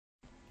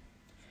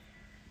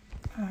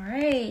All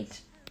right.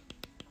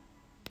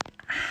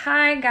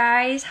 Hi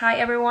guys, hi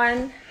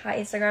everyone, hi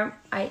Instagram.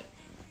 I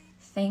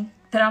think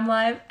that I'm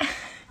live.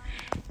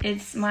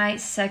 It's my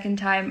second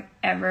time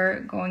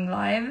ever going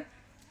live.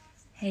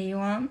 Hey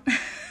Yuan.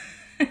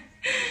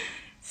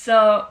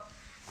 So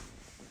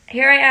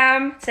here I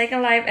am,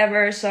 second live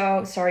ever.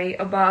 So sorry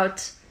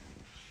about.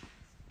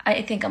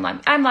 I think I'm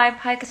live. I'm live.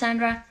 Hi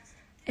Cassandra.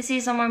 I see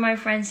some of my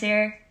friends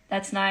here.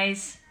 That's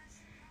nice.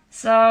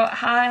 So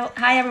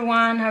hi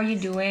everyone. How are you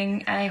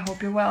doing? I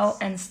hope you're well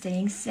and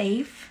staying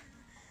safe.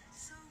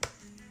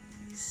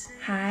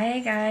 Hi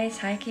guys,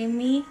 hi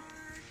Kimmy.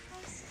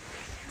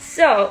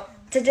 So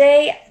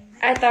today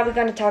I thought we're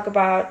gonna talk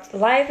about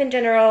life in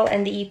general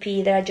and the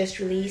EP that I just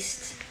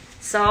released.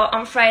 So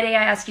on Friday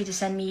I asked you to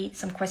send me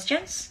some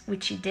questions,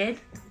 which you did.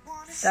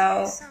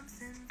 So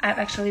I've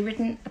actually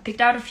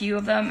picked out a few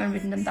of them and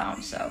written them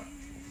down. So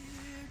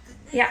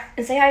yeah,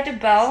 and say hi to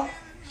Belle.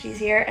 She's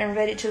here and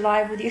ready to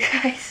live with you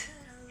guys.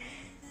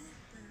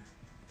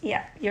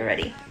 Yeah, you're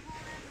ready.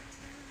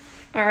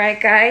 All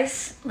right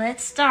guys,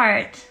 let's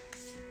start.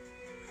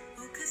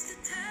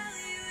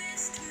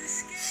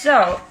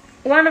 So,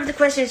 one of the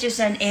questions you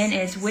sent in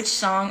is which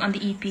song on the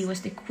EP was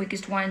the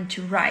quickest one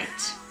to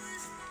write?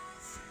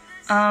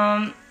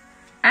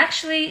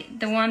 Actually,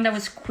 the one that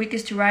was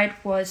quickest to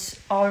write was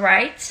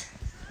Alright.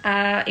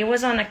 It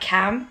was on a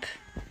camp.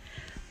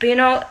 But you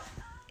know,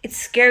 it's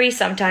scary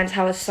sometimes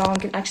how a song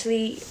can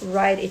actually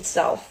write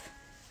itself.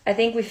 I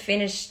think we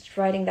finished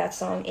writing that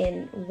song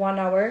in 1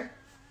 hour.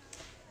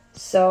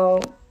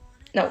 So,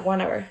 no, 1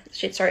 hour.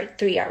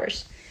 3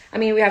 hours. I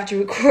mean, we have to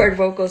record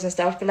vocals and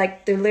stuff, but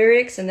like the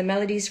lyrics and the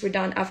melodies were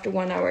done after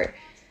 1 hour.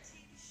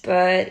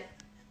 But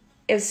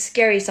it's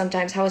scary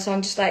sometimes how a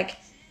song just like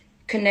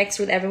connects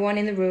with everyone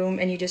in the room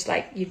and you just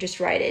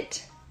write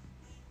it.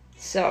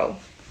 So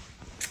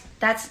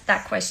that's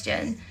that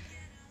question.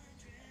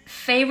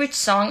 Favorite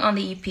song on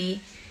the EP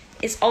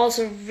is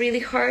also really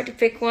hard to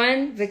pick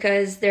one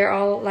because they're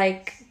all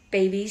like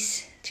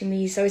babies to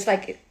me. So it's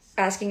like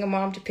asking a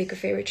mom to pick a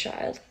favorite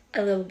child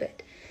a little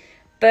bit.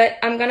 But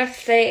I'm gonna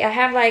say I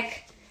have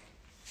like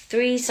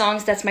 3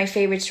 songs that's my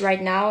favorites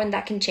right now, and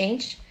that can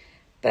change.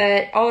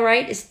 But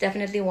Alright is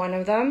definitely one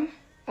of them.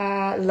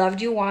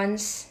 Loved You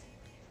Once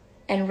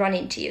and Run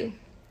Into You.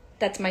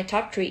 That's my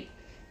top 3.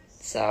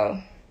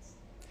 So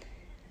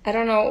I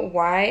don't know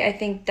why. I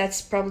think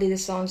that's probably the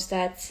songs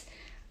that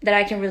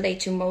I can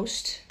relate to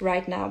most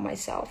right now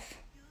myself.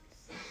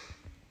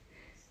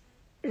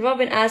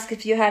 Robin asked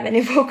if you have any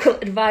vocal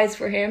advice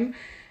for him.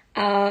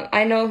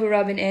 I know who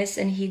Robin is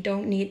and he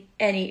don't need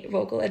any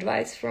vocal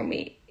advice from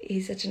me.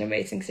 He's such an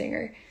amazing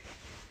singer.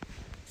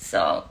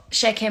 So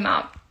check him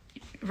out.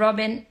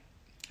 Robin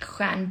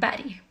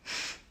Stjernberg.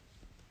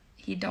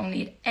 He don't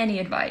need any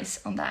advice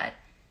on that.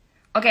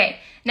 Okay,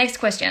 next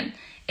question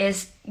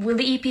is, will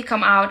the EP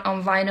come out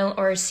on vinyl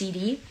or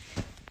CD?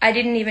 I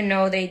didn't even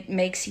know they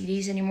make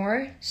CDs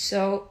anymore,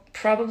 so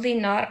probably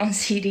not on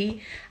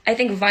CD. I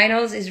think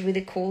vinyls is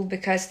really cool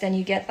because then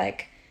you get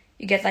like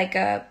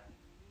a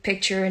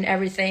picture and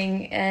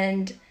everything,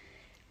 and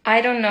I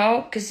don't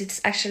know because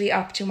it's actually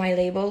up to my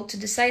label to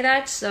decide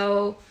that.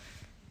 So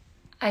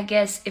I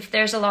guess if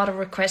there's a lot of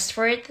requests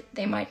for it,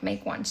 they might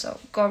make one, so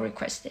go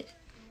request it.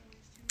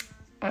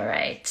 All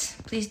right,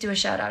 please do a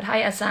shout out.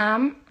 Hi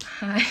Assam.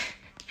 Hi.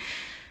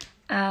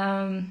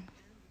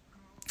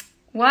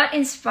 What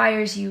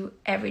inspires you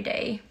every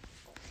day?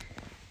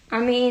 I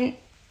mean,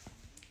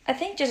 I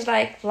think just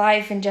like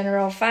life in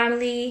general,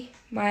 family,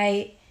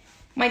 my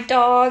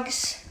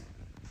dogs,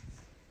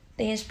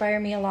 they inspire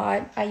me a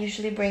lot. I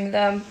usually bring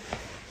them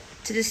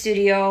to the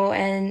studio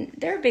and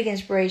they're a big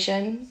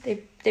inspiration.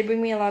 They bring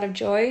me a lot of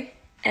joy.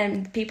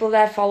 And people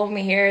that follow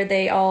me here,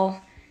 they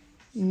all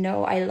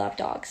know I love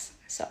dogs.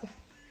 So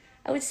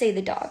I would say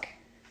the dog.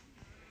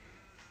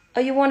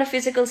 Oh, you want a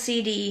physical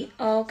CD?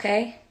 Oh,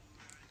 okay.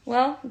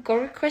 Well, go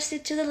request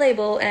it to the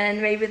label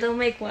and maybe they'll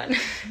make one.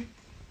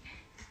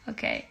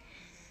 Okay.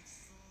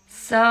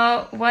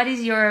 So what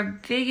is your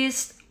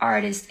biggest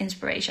artist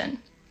inspiration?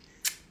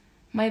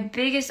 My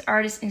biggest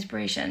artist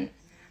inspiration,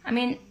 I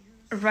mean,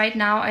 right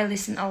now I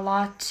listen a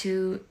lot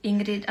to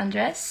Ingrid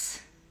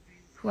Andress,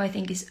 who I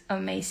think is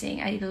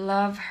amazing. I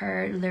love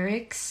her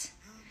lyrics.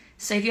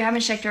 So if you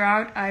haven't checked her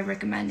out, I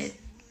recommend it.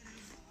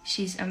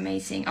 She's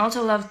amazing. I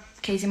also love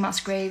Casey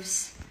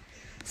Musgraves,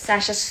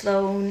 Sasha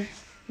Sloan,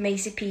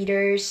 Macy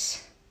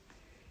Peters,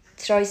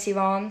 Troye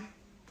Sivan.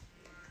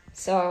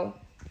 So,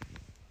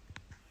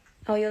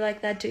 oh, you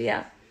like that too?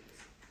 Yeah.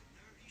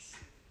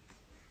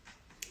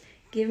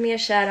 Give me a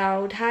shout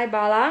out. Hi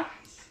Bala.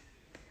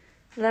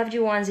 Loved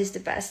You Once is the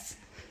best.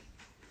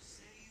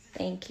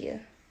 Thank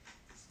you.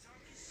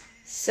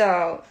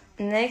 So,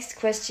 next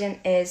question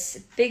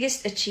is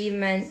biggest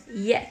achievement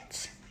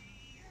yet?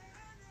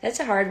 That's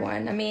a hard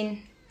one. I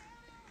mean,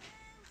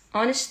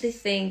 honestly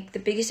think the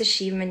biggest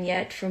achievement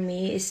yet for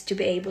me is to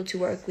be able to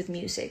work with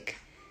music.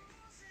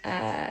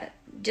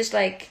 Just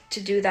like to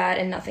do that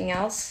and nothing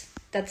else.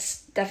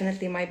 That's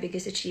definitely my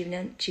biggest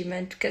achievement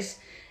because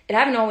it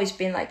haven't always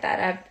been like that.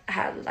 I've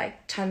had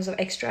like tons of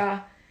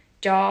extra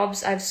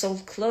jobs. I've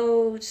sold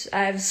clothes.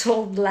 I've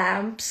sold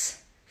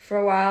lamps for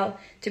a while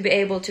to be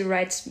able to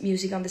write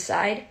music on the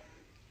side.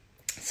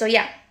 So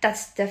yeah,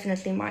 that's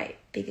definitely my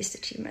biggest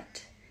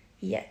achievement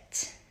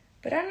yet.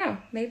 But I don't know,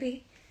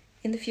 maybe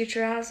in the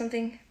future I'll have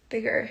something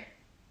bigger.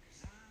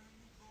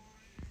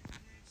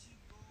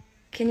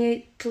 Can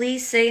you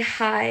please say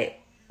hi?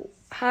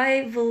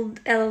 Hi,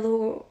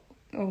 Voldello.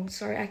 Oh,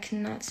 sorry, I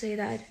cannot say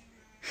that.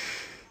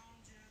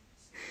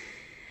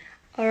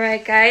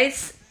 Alright,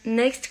 guys.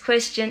 Next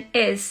question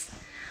is,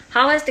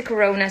 how has the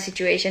corona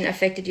situation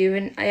affected you?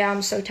 And I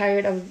am so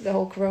tired of the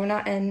whole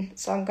corona, and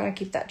so I'm gonna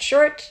keep that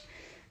short.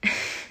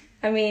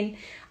 I mean,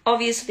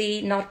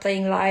 obviously not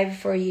playing live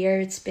for a year,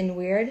 it's been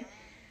weird.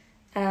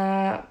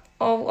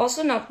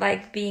 Also not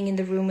like being in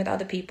the room with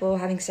other people,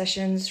 having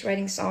sessions,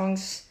 writing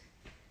songs,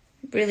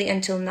 really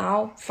until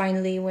now,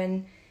 finally,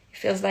 when it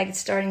feels like it's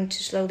starting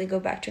to slowly go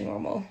back to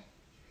normal.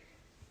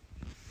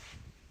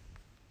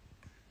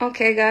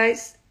 Okay,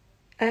 guys,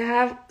 I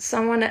have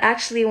someone that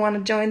actually want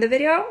to join the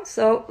video,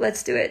 so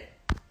let's do it.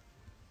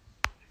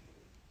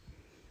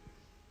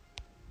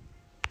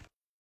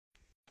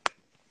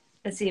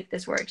 Let's see if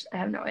this works. I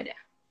have no idea.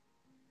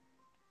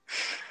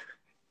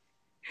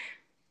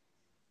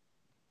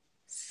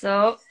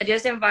 So I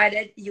just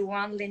invited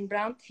Johan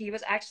Lindbrandt. He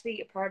was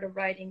actually a part of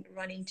writing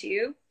Running to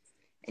You,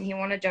 and he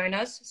want to join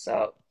us.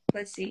 So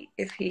let's see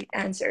if he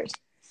answers.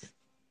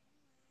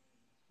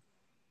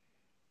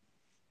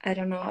 I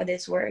don't know how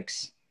this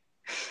works.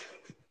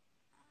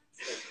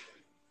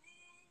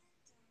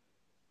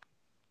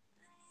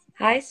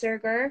 Hi,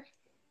 Serger.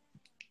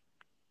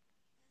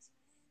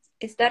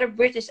 Is that a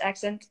British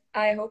accent?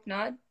 I hope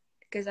not,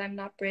 because I'm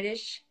not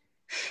British.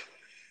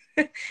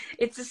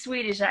 It's a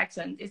Swedish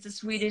accent. It's a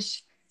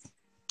Swedish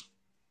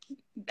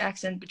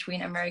accent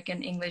between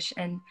American English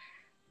and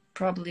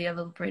probably a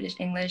little British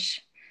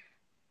English.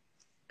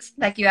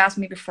 Like you asked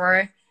me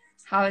before,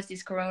 how has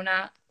this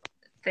corona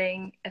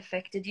thing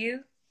affected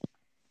you?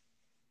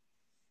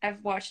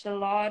 I've watched a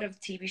lot of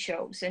TV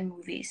shows and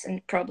movies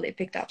and probably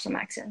picked up some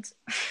accents.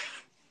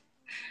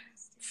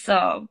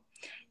 So,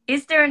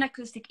 is there an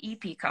acoustic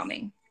EP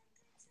coming?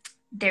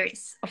 There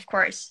is, of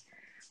course.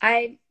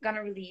 I'm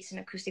gonna release an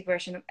acoustic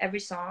version of every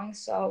song,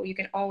 so you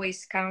can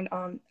always count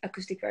on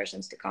acoustic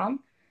versions to come.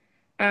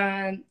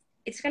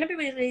 It's gonna be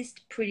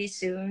released pretty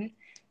soon.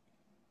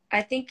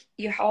 I think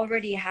you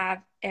already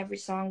have every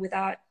song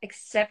without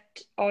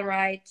except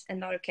Alright and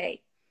Not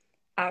Okay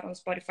out on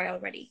Spotify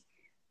already.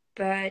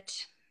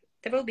 But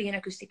there will be an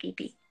acoustic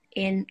EP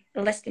in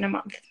less than a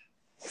month.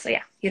 So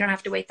yeah, you don't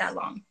have to wait that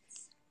long.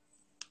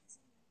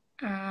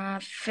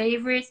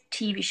 Favorite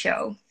TV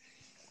show?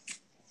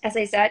 As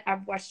I said,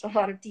 I've watched a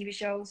lot of TV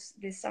shows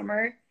this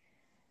summer.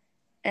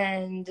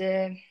 And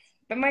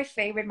but my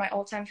favorite, my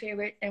all-time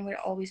favorite, and will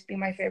always be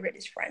my favorite,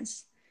 is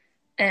Friends.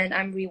 And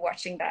I'm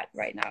rewatching that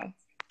right now.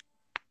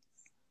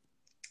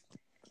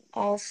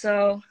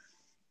 Also,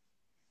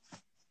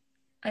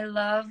 I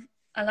love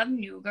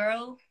New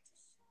Girl.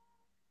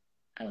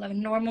 I love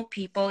Normal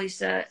People.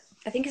 I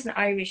think it's an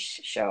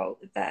Irish show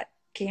that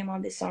came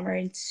on this summer,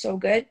 and it's so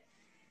good.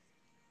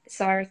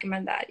 So I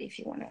recommend that if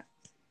you want to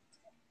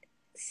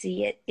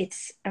see it.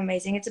 It's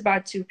amazing. It's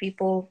about two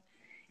people.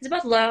 It's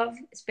about love.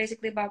 It's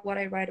basically about what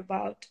I write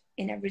about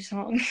in every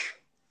song.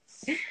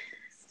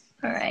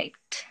 All right.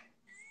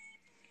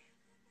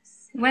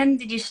 When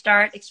did you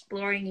start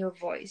exploring your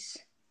voice?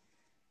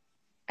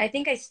 I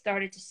think I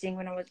started to sing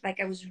when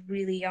I was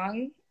really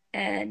young,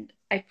 and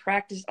I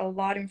practiced a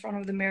lot in front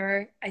of the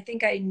mirror. I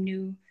think I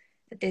knew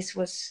that this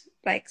was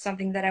like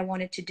something that I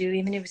wanted to do,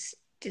 even if it was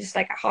just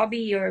like a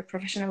hobby or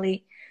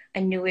professionally. I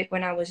knew it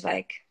when I was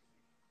like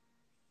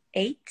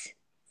 8,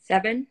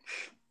 7.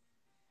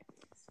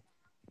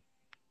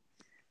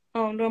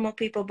 Oh, Normal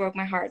People broke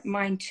my heart.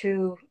 Mine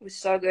too. It was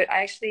so good.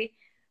 I actually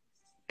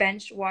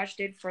bench watched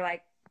it for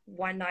like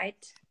one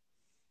night.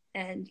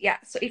 And yeah,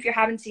 so if you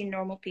haven't seen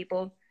Normal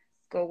People,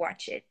 go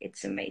watch it.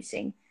 It's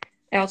amazing.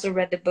 I also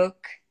read the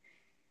book.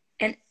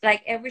 And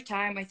like every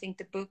time I think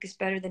the book is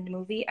better than the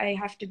movie, I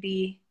have to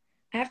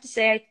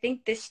say I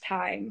think this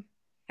time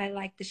I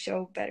like the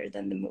show better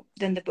than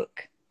the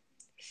book.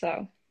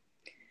 So,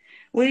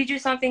 will you do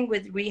something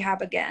with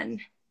rehab again?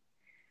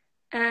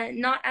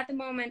 Not at the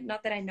moment,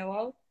 not that I know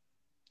of.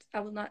 I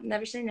will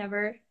never say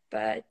never,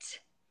 but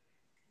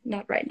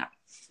not right now.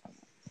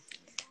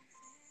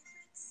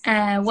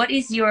 What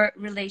is your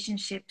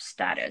relationship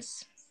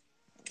status?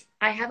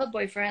 I have a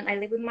boyfriend. I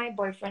live with my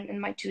boyfriend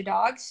and my 2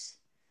 dogs.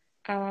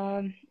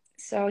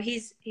 So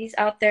he's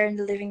out there in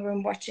the living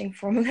room watching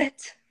Formula 1.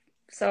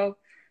 So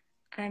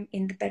I'm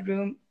in the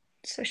bedroom,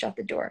 so shut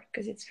the door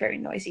because it's very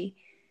noisy.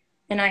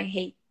 And I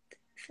hate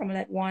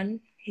Formula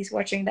 1. He's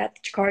watching that.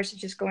 The cars are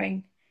just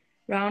going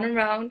round and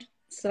round.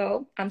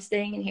 So I'm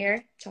staying in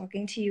here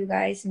talking to you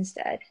guys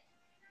instead.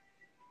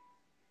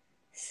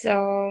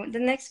 So the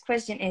next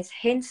question is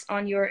hints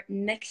on your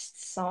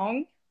next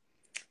song.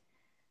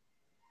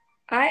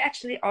 I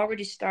actually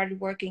already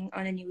started working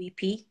on a new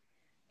EP.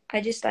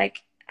 I just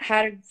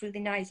had a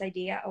really nice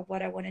idea of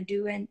what I want to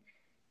do, and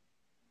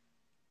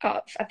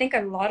I think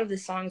a lot of the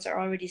songs are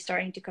already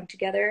starting to come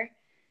together.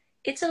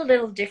 It's a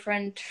little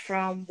different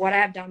from what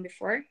I've done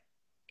before.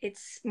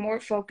 It's more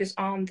focused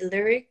on the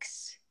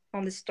lyrics,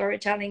 on the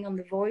storytelling, on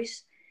the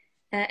voice,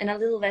 and a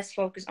little less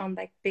focused on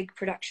like big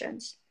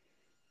productions.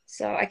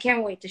 So I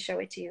can't wait to show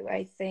it to you.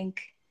 I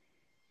think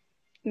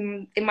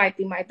it might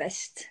be my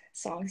best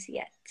songs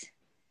yet.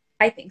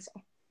 I think so.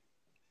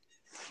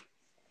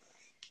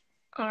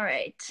 All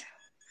right.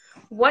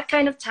 What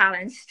kind of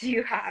talents do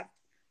you have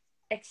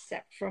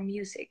except from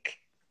music?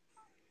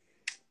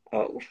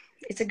 Oh,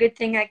 it's a good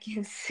thing I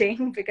can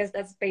sing because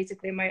that's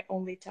basically my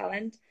only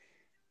talent.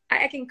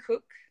 I can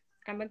cook.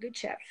 I'm a good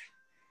chef.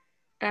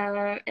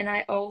 And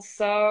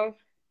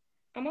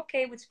I'm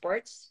okay with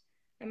sports.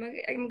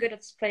 I'm good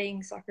at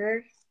playing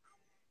soccer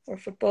or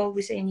football,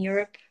 we say in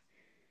Europe.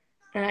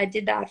 And I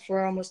did that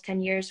for almost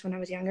 10 years when I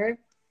was younger.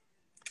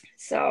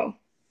 So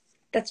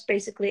that's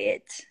basically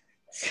it.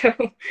 So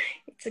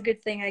it's a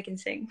good thing I can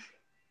sing.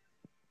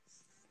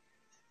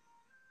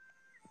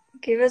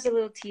 Give us a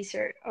little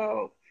teaser.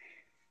 Oh,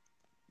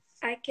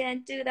 I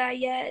can't do that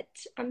yet.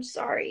 I'm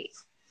sorry.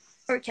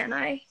 Or can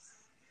I?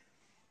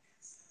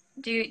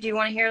 Do you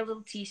want to hear a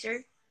little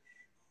teaser?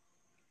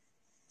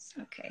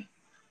 Okay.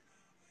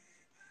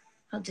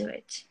 I'll do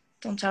it.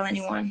 Don't tell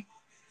anyone.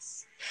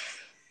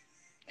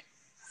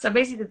 So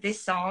basically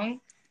this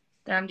song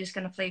that I'm just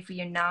gonna play for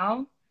you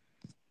now,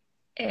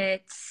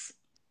 it's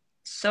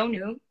so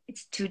new.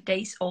 It's 2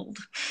 days old.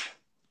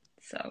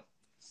 So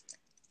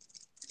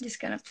I'm just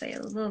gonna play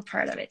a little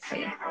part of it for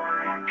you.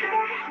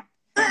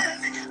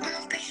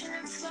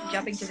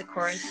 Jumping to the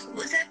chorus.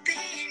 Would that be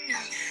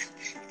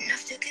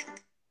enough to get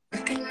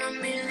working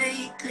on me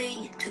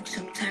lately? It took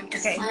some time to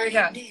find here we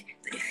go. It,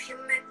 but if you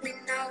make me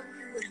know,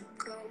 you wouldn't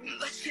go.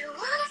 But you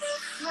wanna be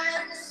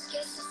friends,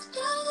 guess it's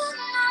still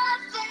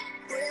nothing.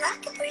 Well, I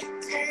can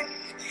pretend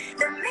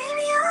that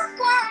maybe you'll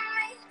want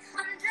me.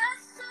 I'm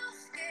just so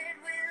scared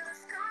we'll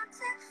lose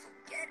contact.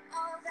 Forget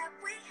all that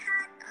we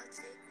had. I'll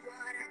take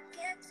what I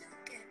get to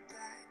get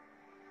back.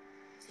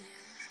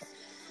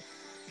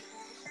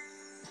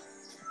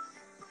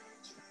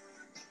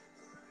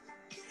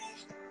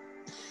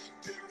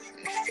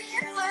 Maybe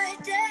if I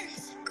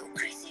dance, go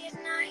crazy at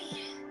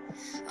night,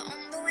 on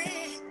the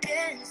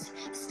weekends,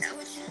 is that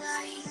what you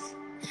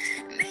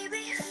like? Maybe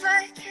if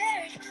I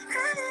cared a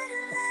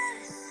little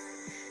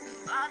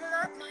less, bottle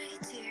up my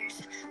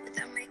tears, would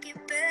that make it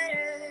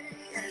better?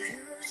 I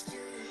used to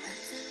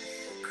act a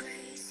little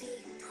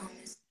crazy,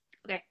 promise.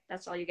 Okay,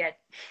 that's all you get.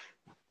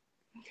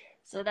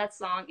 So that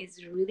song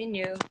is really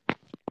new,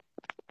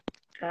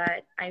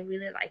 but I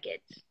really like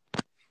it.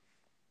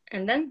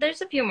 And then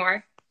there's a few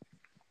more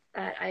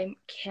that I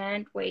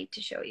can't wait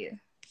to show you.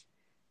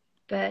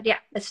 But yeah,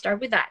 let's start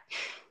with that.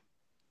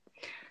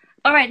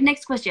 All right,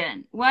 next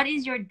question. What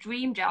is your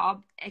dream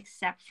job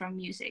except from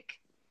music?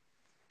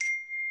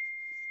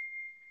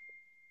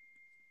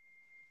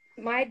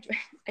 I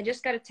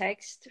just got a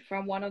text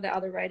from one of the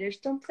other writers.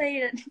 Don't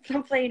play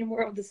any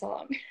more of the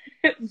song.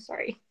 I'm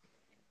sorry.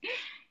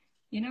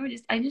 You know,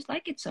 I just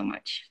like it so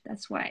much.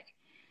 That's why.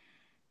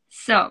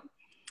 So,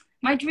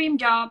 my dream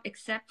job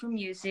except for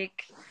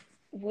music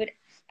would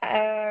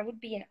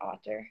be an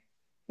author,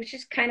 which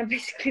is kind of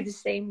basically the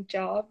same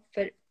job,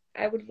 but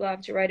I would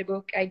love to write a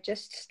book. I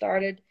just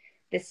started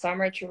this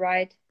summer to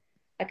write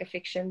like a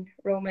fiction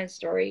romance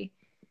story,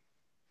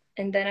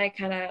 and then I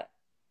kind of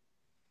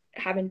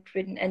haven't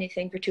written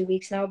anything for 2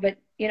 weeks now. But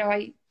you know,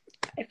 I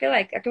feel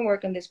like I can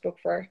work on this book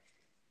for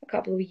a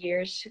couple of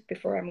years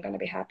before I'm gonna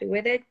be happy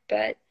with it.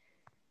 But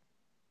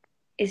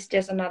it's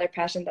just another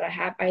passion that I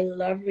have. I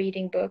love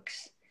reading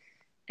books,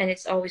 and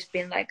it's always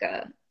been like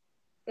a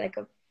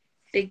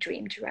big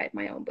dream to write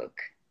my own book.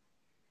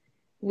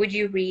 Would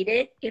you read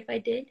it if I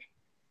did?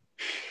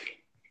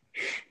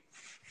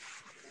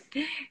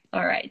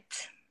 All right.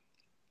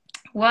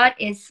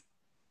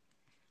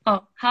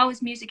 How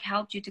has music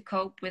helped you to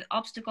cope with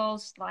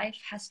obstacles life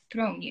has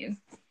thrown you?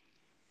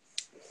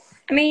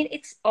 I mean,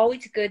 it's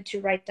always good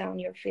to write down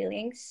your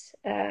feelings,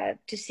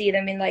 to see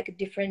them in like a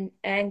different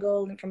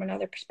angle and from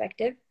another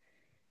perspective.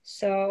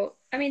 So,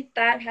 I mean,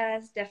 that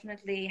has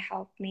definitely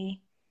helped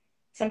me.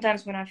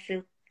 Sometimes when I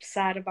feel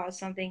sad about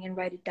something and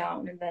write it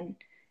down and then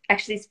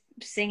actually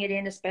sing it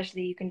in,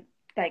 especially you can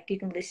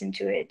listen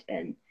to it,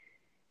 and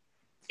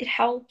it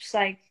helps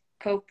like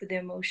cope with the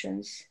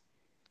emotions.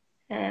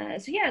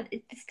 So yeah,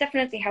 it's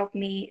definitely helped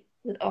me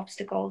with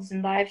obstacles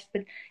in life,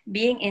 but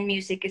being in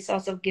music is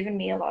also given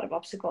me a lot of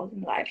obstacles in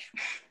life.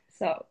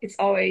 So it's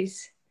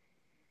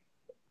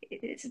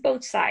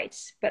both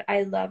sides, but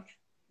I love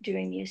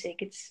doing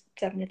music. It's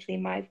definitely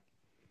my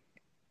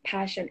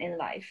passion in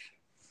life.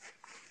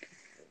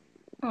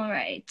 All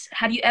right.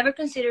 Have you ever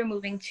considered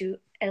moving to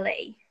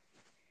LA?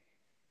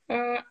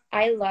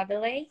 I love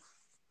LA.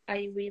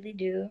 I really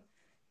do.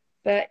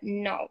 But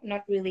no,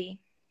 not really.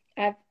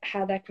 I've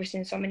had that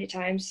question so many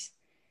times.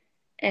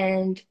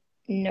 And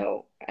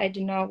no, I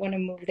do not want to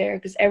move there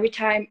because every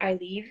time I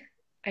leave,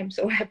 I'm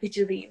so happy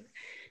to leave.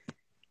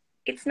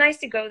 It's nice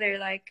to go there.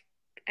 Like,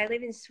 I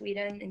live in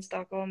Sweden, in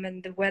Stockholm,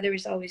 and the weather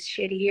is always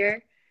shitty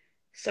here.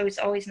 So it's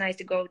always nice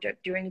to go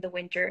during the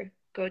winter,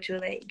 go to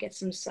LA, get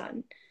some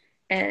sun,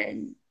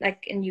 and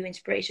like a new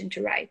inspiration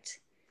to write.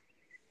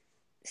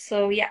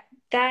 So yeah,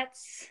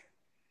 that's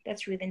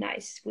really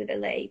nice with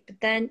LA. But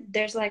then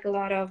there's like a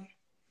lot of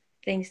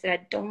things that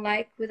I don't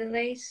like with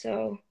LA.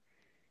 So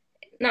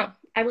no,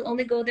 I will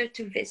only go there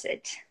to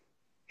visit.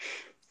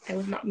 I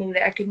will not move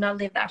there. I could not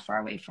live that far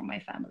away from my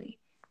family.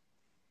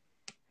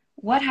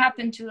 What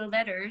happened to the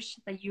letters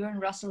that you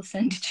and Russell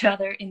sent each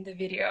other in the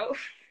video?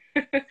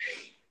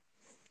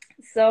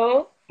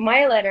 So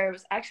my letter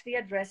was actually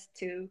addressed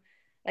to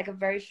like a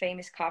very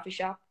famous coffee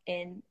shop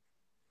in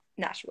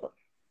Nashville,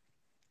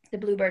 the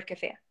Bluebird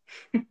Cafe.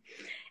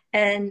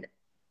 And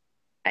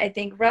I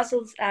think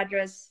Russell's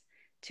address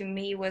to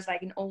me was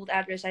like an old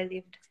address I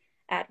lived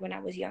at when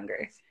I was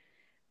younger.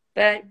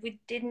 But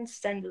we didn't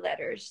send the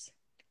letters.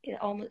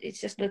 It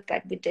just looked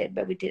like we did,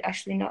 but we did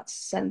actually not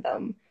send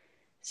them.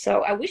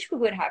 So I wish we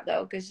would have,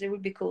 though, because it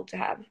would be cool to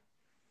have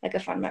like a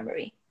fun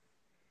memory.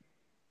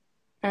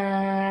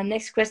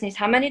 Next question is,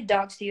 how many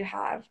dogs do you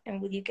have,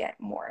 and will you get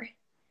more?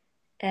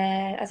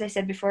 As I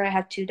said before, I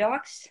have 2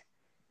 dogs.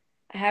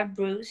 I have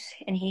Bruce,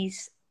 and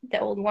he's the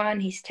old one.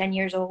 He's 10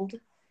 years old.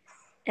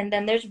 And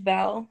then there's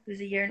Belle, who's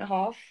a year and a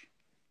half.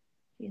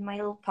 She's my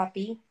little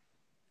puppy.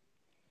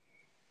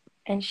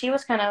 And she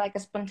was kind of like a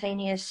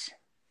spontaneous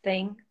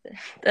thing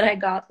that I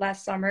got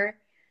last summer.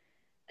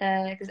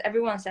 Because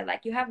everyone said,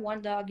 like, you have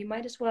 1 dog, you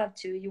might as well have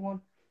 2. You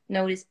won't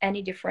notice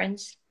any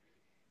difference.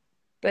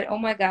 But oh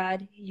my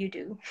God, you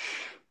do.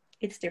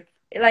 It's different.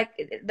 Like,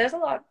 there's a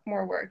lot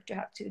more work to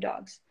have 2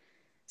 dogs,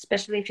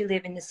 especially if you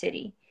live in the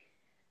city.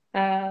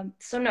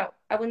 So no,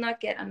 I will not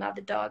get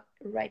another dog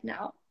right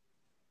now,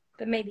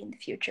 but maybe in the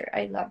future.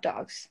 I love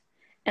dogs.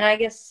 And I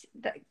guess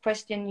the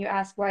question you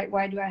asked,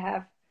 why do I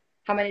have,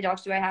 how many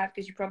dogs do I have?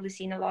 Because you've probably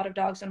seen a lot of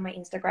dogs on my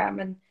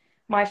Instagram, and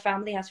my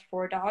family has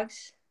 4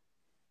 dogs.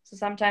 So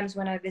sometimes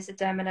when I visit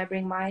them and I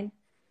bring my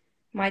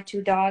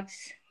 2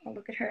 dogs, oh,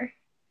 look at her.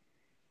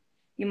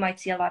 You might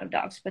see a lot of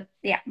dogs, but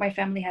yeah, my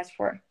family has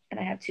 4 and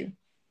I have 2.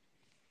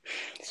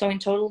 So in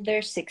total,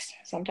 there's 6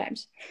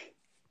 sometimes.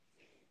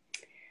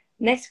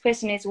 Next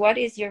question is, what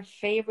is your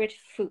favorite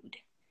food?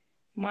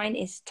 Mine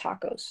is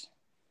tacos.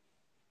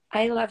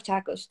 I love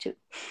tacos too.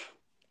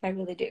 I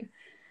really do.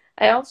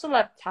 I also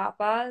love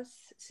tapas,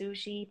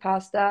 sushi,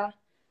 pasta.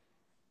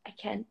 I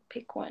can't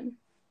pick one.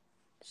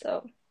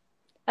 So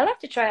I love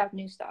to try out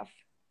new stuff.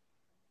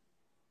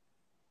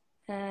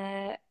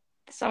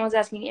 Someone's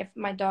asking if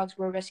my dogs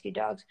were rescue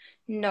dogs.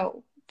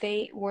 No,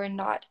 they were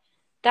not.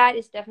 That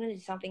is definitely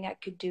something I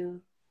could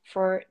do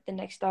for the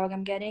next dog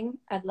I'm getting.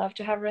 I'd love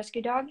to have a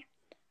rescue dog.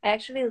 I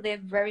actually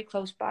live very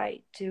close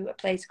by to a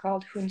place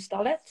called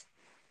Hundstallet,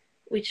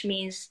 which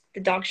means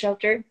the dog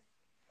shelter.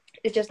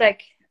 It's just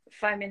like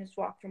 5 minutes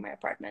walk from my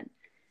apartment.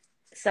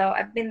 So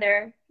I've been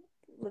there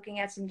looking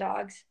at some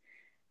dogs.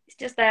 It's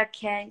just that I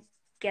can't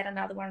get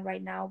another one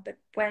right now, but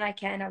when I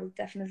can, I will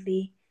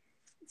definitely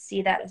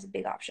see that as a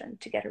big option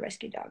to get a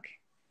rescue dog.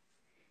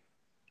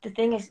 The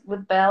thing is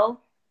with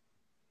Belle,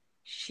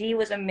 she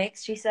was a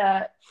mix. She's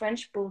a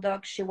French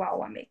Bulldog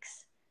Chihuahua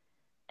mix.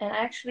 And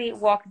I actually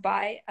walked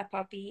by a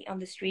puppy on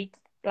the street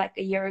like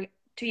 2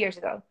 years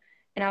ago.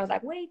 And I was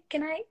like, wait,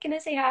 can I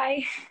say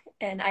hi?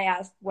 And I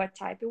asked what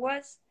type it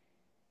was.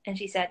 And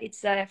she said,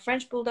 it's a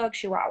French Bulldog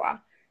Chihuahua.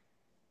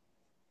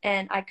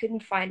 And I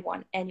couldn't find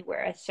one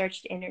anywhere. I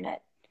searched the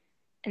internet.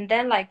 And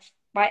then like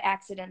by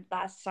accident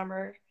last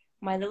summer,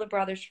 my little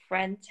brother's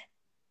friend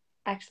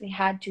actually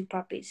had 2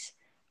 puppies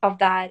of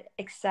that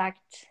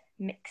exact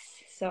mix.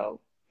 So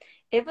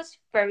it was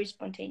very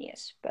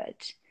spontaneous,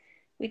 but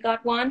we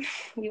got one.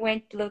 We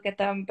went to look at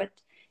them, but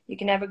you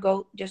can never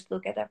go just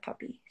look at that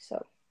puppy.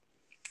 So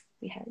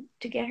we had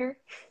to get her.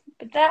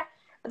 But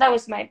that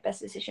was my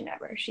best decision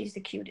ever. She's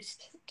the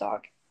cutest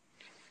dog.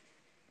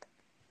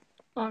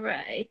 All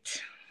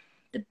right.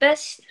 The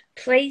best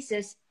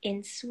places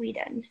in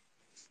Sweden.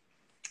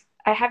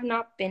 I have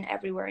not been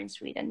everywhere in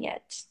Sweden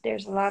yet.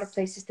 There's a lot of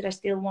places that I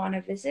still want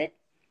to visit.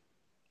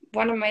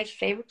 One of my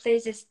favorite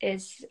places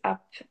is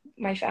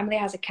my family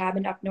has a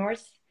cabin up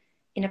north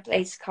in a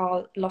place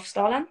called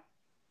Lofsdalen.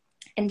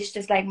 And there's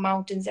just like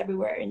mountains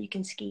everywhere and you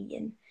can ski.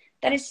 And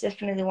that is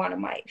definitely one of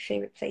my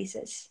favorite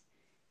places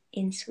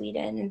in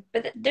Sweden.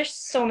 But there's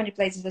so many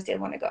places I still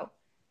want to go.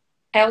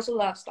 I also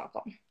love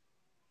Stockholm.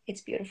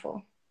 It's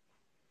beautiful.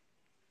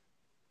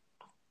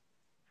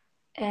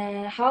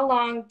 How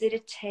long did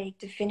it take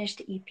to finish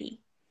the EP?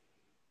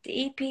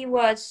 The EP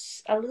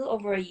was a little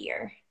over a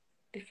year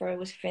before it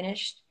was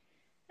finished.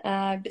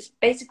 But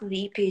basically,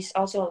 the EP is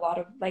also a lot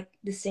of like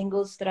the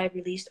singles that I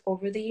released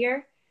over the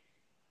year.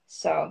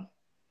 So,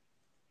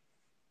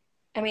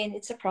 I mean,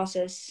 it's a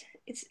process.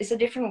 It's a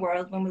different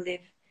world when we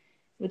live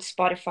with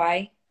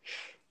Spotify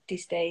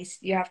these days.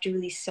 You have to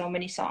release so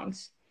many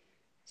songs.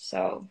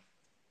 So,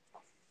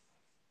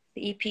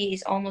 the EP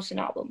is almost an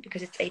album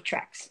because it's 8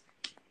 tracks.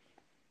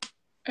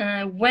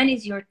 When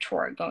is your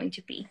tour going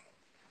to be?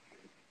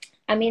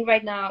 I mean,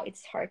 right now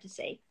it's hard to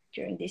say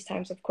during these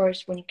times, of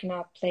course, when you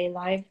cannot play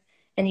live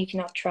and you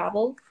cannot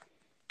travel.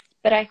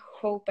 But I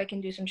hope I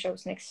can do some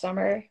shows next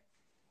summer.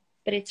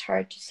 But it's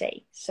hard to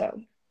say,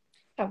 so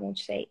I won't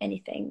say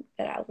anything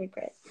that I'll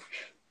regret.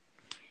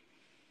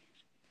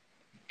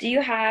 Do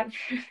you have,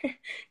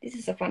 this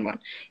is a fun one.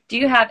 Do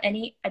you have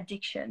any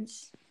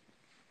addictions?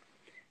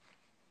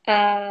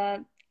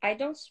 I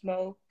don't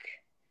smoke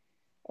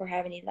or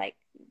have any like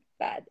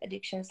bad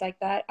addictions like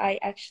that. I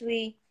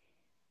actually,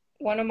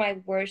 one of my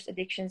worst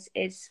addictions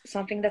is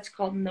something that's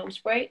called nose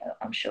spray.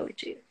 I'll show it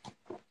to you.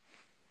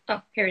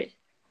 Oh, here it is.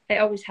 I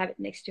always have it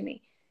next to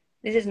me.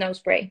 This is nose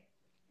spray.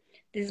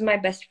 This is my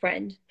best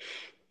friend.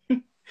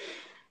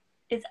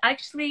 It's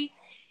actually,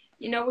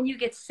 you know, when you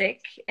get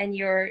sick and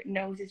your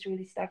nose is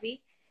really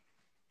stuffy,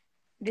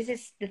 this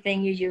is the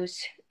thing you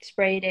use,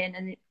 spray it in,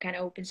 and it kind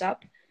of opens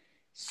up.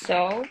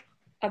 So,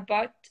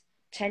 about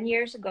 10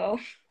 years ago,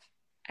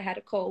 I had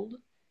a cold.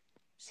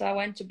 So I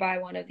went to buy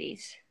one of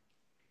these.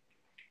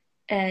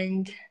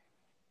 And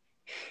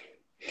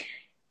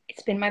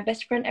it's been my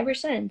best friend ever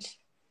since.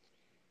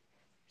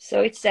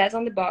 So it says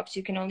on the box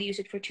you can only use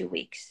it for 2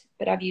 weeks,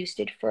 but I've used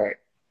it for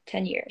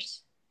 10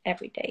 years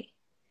every day.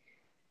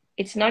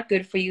 It's not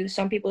good for you.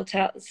 Some people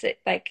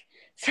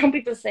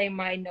say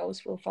my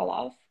nose will fall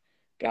off,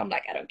 but I'm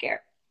like, I don't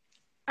care.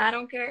 I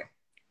don't care.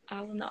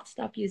 I will not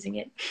stop using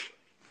it.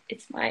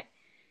 It's my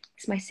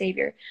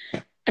savior.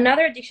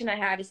 Another addiction I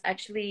have is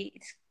actually,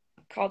 it's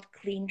called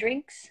clean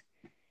drinks.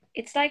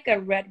 It's like a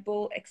Red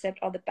Bull except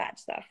all the bad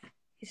stuff.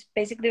 It's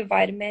basically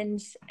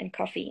vitamins and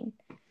caffeine.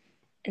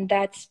 And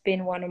that's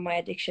been one of my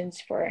addictions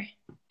for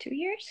 2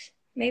 years,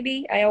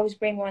 maybe. I always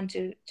bring one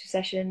to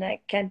session. I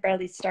can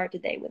barely start the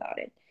day without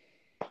it.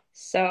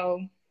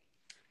 So,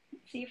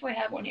 see if I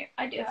have one here.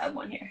 I do have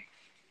one here.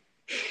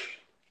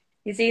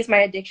 You see, it's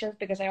my addictions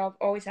because I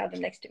always have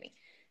them next to me.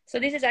 So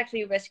this is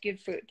actually rescued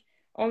fruit.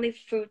 Only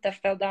fruit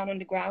that fell down on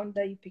the ground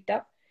that you picked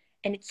up.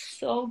 And it's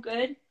so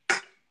good.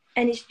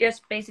 And it's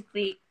just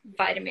basically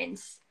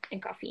vitamins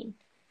and caffeine.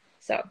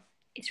 So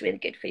it's really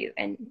good for you.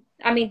 And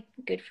I mean,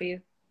 good for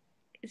you.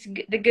 It's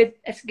good,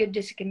 as good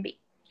as it can be.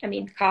 I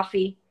mean,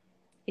 coffee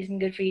isn't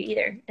good for you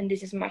either. And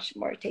this is much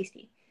more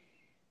tasty.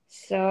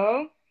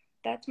 So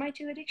that's my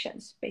 2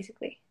 addictions,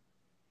 basically.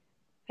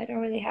 I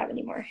don't really have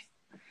any more.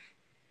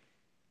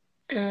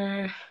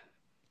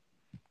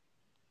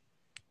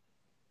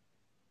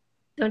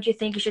 Don't you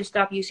think you should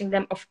stop using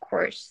them? Of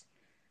course.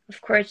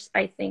 Of course,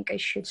 I think I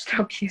should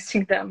stop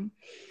using them.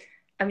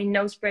 I mean,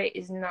 nose spray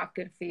is not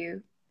good for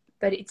you,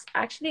 but it's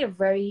actually a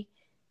very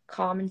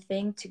common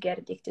thing to get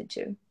addicted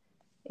to.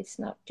 It's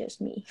not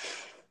just me.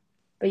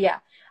 But yeah,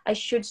 I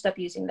should stop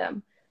using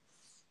them.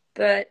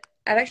 But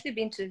I've actually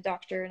been to the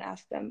doctor and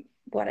asked them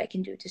what I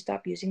can do to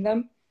stop using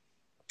them.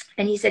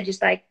 And he said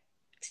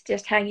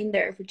just hang in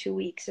there for 2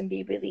 weeks and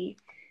be really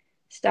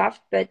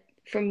stuffed. But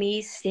for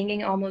me,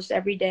 singing almost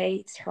every day,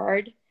 it's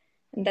hard.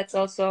 And that's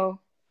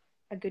also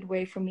a good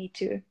way for me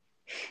to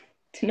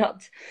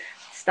not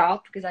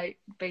stop, because I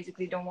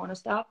basically don't want to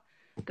stop.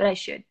 But I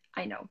should.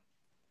 I know.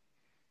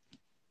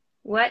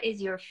 What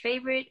is your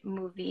favorite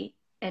movie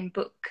and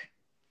book?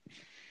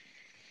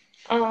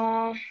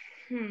 I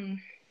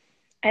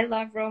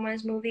love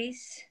romance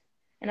movies,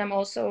 and I'm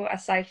also a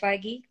sci-fi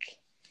geek.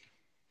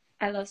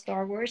 I love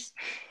Star Wars,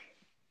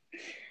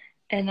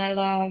 and I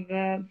love.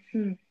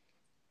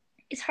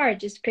 It's hard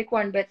just to pick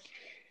one, but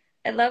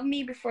I love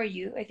Me Before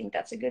You. I think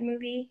that's a good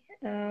movie.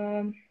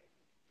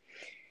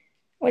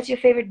 What's your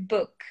favorite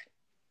book?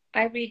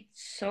 I read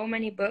so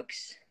many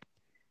books.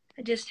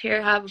 I just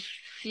here have a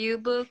few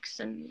books,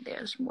 and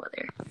there's more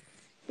there.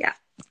 Yeah,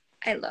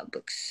 I love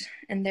books,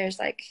 and there's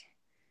like,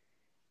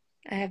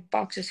 I have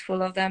boxes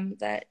full of them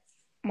that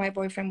my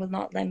boyfriend will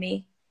not let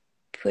me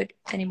put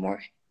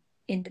anymore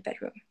in the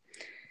bedroom.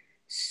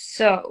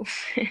 So,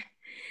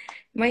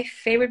 my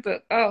favorite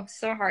book. Oh,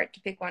 so hard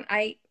to pick one.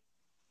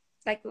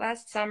 Like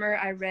last summer,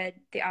 I read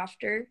the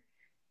After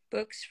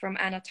books from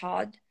Anna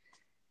Todd,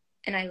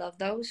 and I love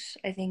those.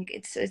 I think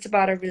it's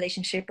about a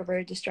relationship, a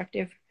very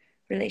destructive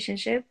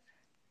relationship,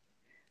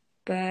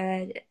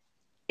 but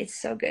it's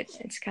so good.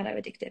 It's kind of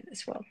addictive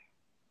as well.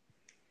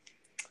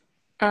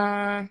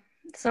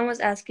 Someone's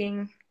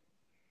asking,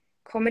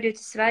 kommer du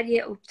till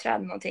Sverige och uppträda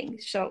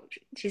någonting? So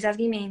she's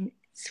asking me in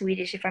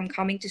Swedish if I'm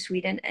coming to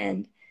Sweden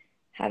and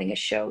having a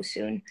show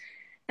soon.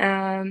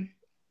 I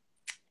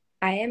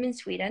am in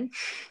Sweden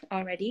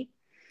already.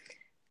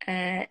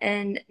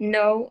 And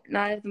no,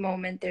 not at the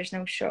moment. There's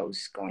no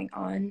shows going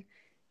on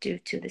due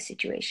to the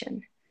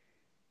situation.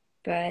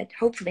 But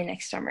hopefully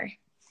next summer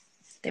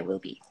there will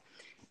be.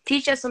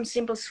 Teach us some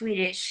simple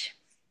Swedish.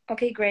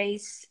 Okay,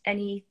 Grace,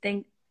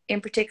 anything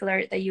in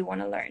particular that you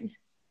want to learn?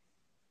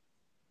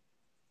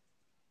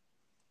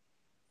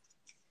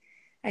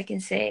 I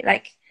can say,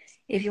 like,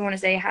 if you want to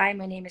say, hi,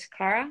 my name is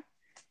Clara.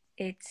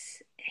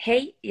 It's,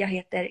 hej, jag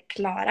heter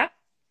Clara.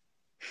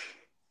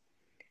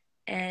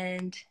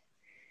 And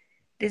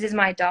this is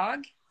my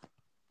dog.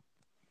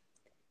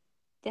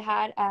 Det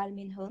här är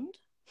min hund.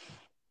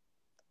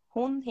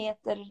 Hon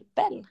heter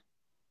Belle.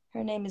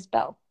 Her name is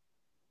Belle.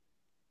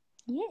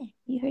 Yeah,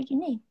 you heard your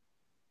name.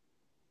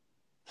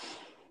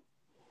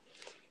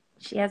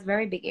 She has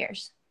very big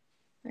ears.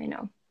 I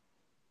know.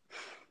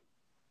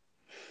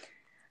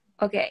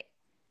 Okay.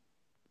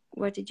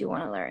 What did you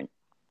want to learn?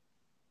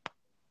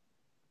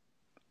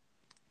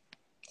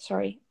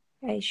 Sorry,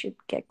 I should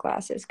get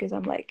glasses because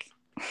I'm like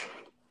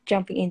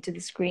jumping into the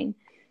screen.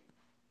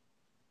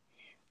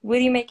 Will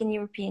you make an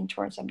European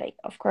tour someday?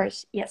 Of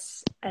course,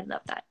 yes, I'd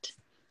love that.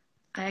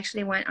 I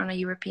actually went on a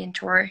European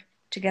tour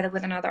together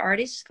with another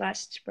artist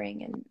last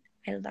spring and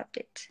I loved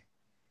it.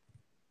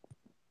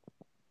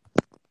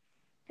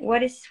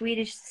 What is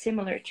Swedish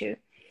similar to?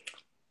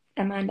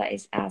 Amanda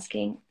is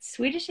asking.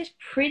 Swedish is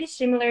pretty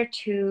similar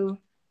to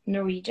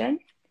Norwegian.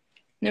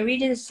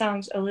 Norwegian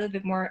sounds a little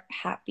bit more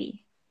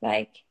happy,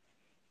 like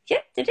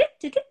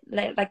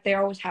like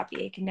they're always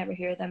happy. I can never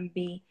hear them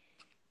be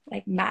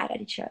like mad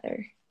at each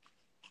other.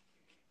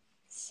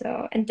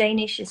 So, and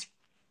Danish is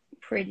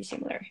pretty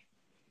similar.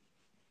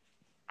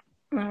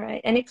 All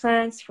right. Any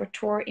plans for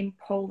tour in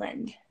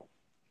Poland?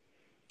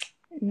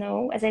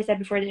 No, as I said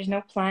before, there's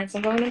no plans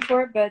on going on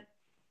tour, but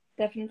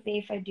definitely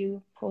if I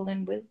do,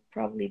 Poland will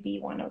probably be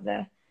one of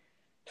the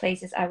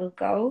places I will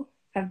go.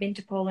 I've been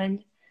to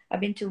Poland.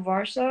 I've been to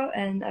Warsaw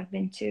and I've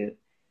been to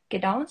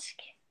Gdansk.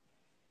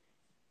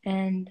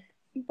 And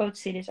both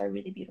cities are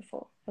really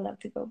beautiful. I love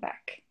to go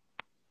back.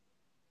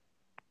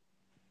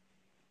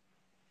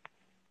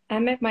 I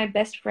met my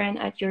best friend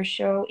at your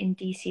show in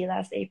DC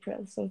last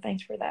April, so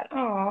thanks for that.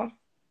 Aw.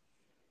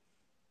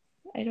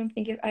 I don't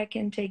think I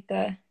can take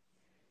the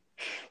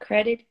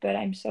credit, but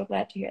I'm so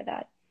glad to hear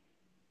that.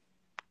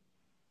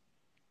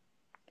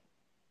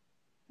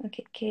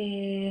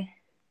 Okay.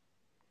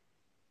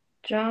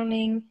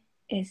 Drowning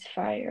is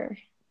fire.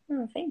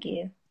 Oh, thank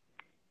you.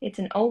 It's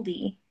an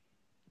oldie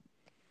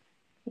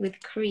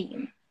with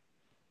cream.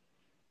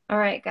 All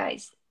right,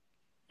 guys.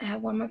 I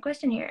have one more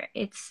question here.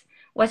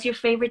 What's your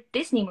favorite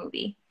Disney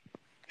movie?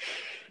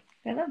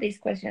 I love these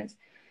questions.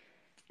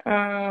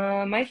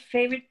 My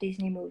favorite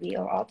Disney movie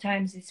of all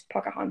times is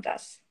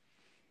Pocahontas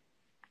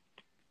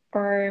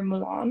or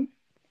Mulan.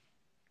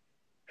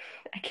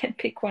 I can't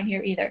pick one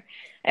here either.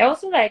 I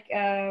also like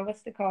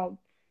what's it called?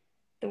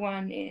 The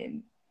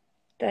one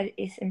that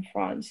is in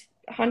France,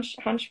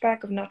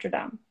 Hunchback of Notre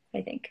Dame.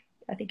 I think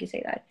you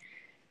say that.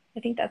 I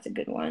think that's a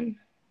good one.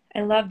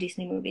 I love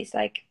Disney movies.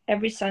 Like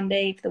every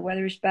Sunday, if the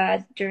weather is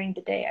bad during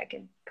the day, I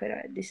can put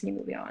a Disney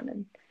movie on,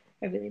 and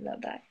I really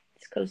love that.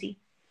 It's cozy.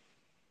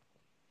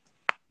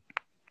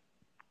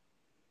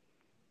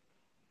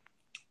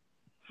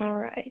 All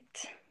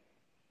right.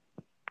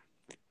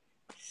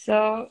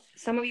 So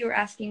some of you are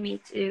asking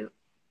me to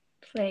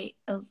play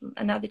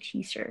another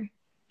teaser.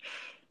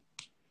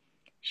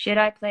 Should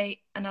I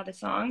play another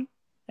song,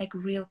 like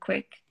real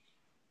quick?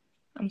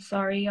 I'm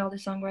sorry, all the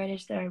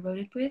songwriters that I wrote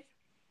it with.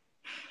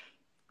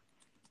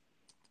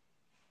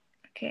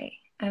 Okay,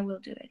 I will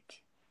do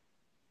it.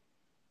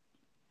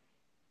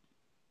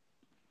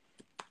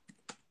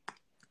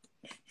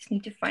 Just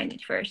need to find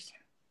it first.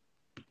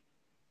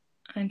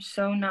 I'm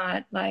so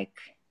not like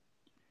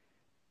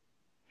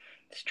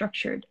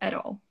structured at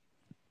all.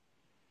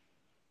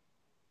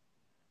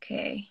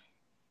 Okay,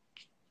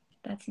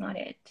 that's not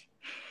it.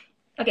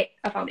 Okay,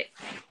 I found it.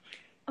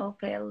 I'll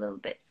play a little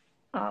bit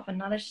of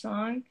another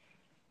song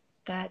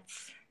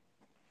that's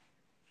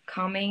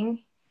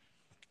coming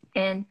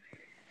in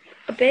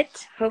a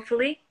bit,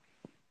 hopefully.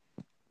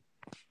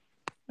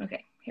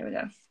 Okay, here we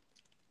go.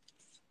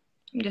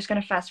 I'm just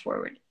gonna fast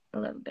forward a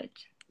little bit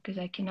because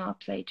I cannot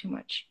play too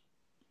much.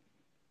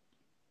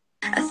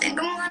 I think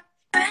I'm one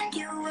friend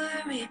you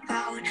worry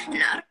about.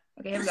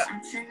 Okay, here we go.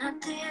 Something I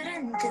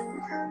didn't do.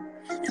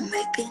 You're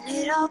making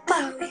it all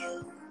about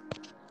you.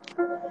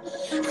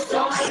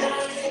 So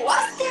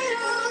what's the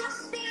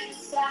use being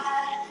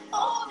sad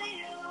over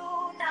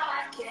you? Now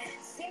I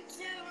can't seem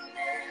to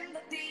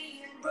remember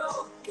being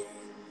broken.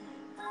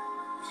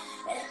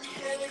 And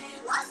hey,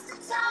 what's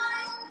the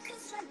time?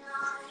 'Cause you're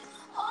not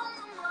on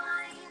my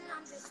mind.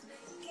 I'm just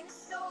making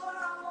sure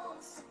I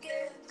won't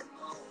forget the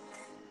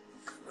moment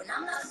when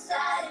I'm not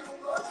sad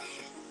anymore.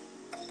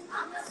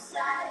 I'm not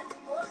sad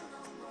anymore, no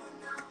more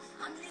now.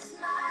 I'm just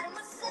mad at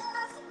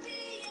myself for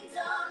being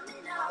dumb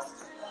and out of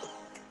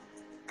love.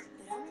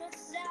 But I'm not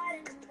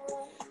sad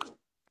anymore.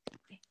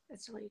 Okay,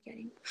 that's all you're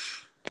getting.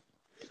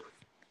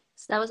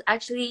 So that was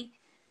actually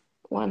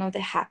one of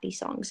the happy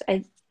songs.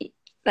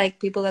 Like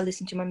people that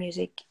listen to my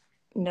music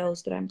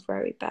knows that I'm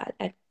very bad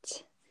at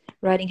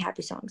writing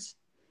happy songs.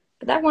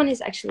 But that one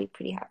is actually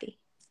pretty happy.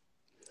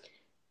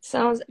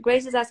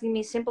 Grace is asking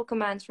me simple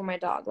commands for my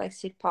dog, like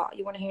sit paw.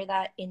 You want to hear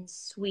that in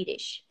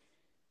Swedish?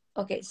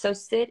 Okay, so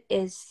sit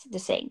is the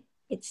same.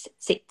 It's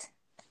sit.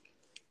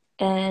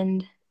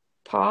 And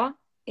paw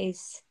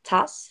is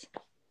tass.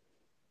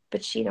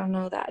 But she don't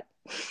know that.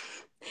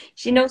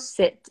 She knows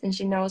sit, and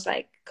she knows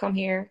like come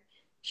here.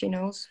 She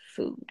knows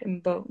food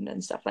and bone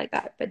and stuff like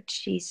that. But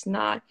she's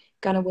not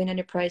gonna win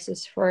any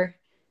prizes for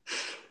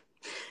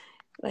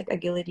like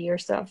agility or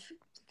stuff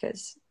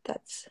because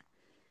that's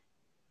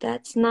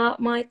not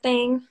my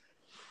thing.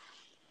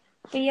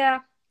 But yeah,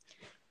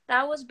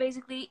 that was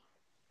basically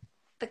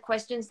the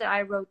questions that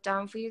I wrote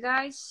down for you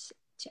guys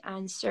to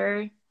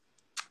answer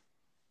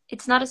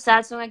it's not a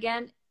sad song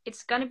again.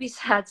 It's gonna be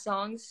sad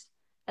songs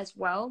as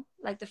well.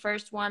 Like the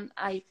first one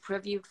I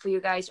previewed for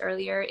you guys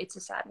earlier, it's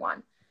a sad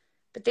one.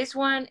 But this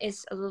one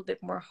is a little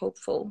bit more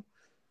hopeful.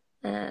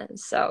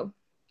 So,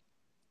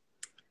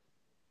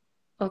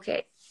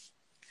 okay.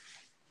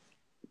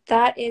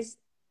 That is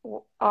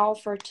all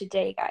for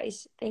today,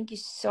 guys. Thank you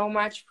so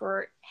much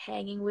for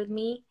hanging with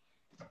me.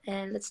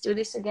 And let's do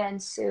this again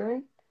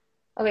soon.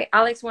 Okay,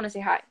 Alex want to say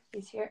hi.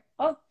 He's here.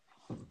 Oh,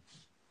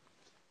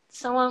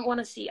 someone want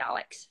to see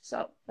Alex.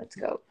 So let's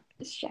go.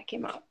 Let's check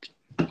him out.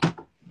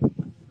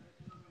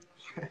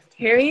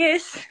 Here he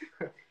is.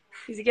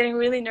 He's getting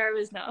really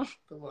nervous now.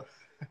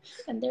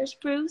 And there's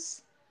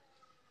Bruce,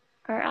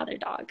 our other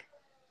dog.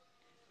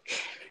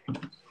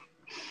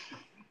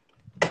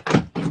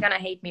 He's gonna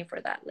hate me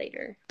for that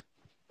later.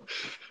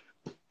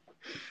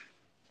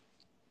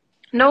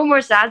 No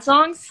more sad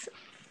songs?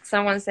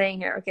 Someone's saying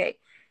here. Okay.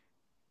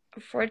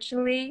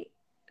 Unfortunately,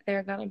 there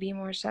are gonna be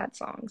more sad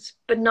songs.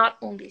 But not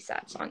only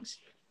sad songs.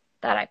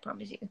 That I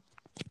promise you.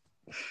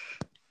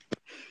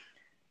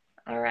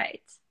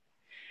 Alright.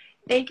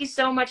 Thank you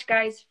so much,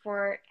 guys,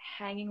 for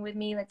hanging with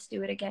me. Let's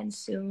do it again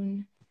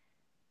soon.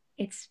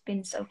 It's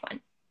been so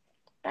fun.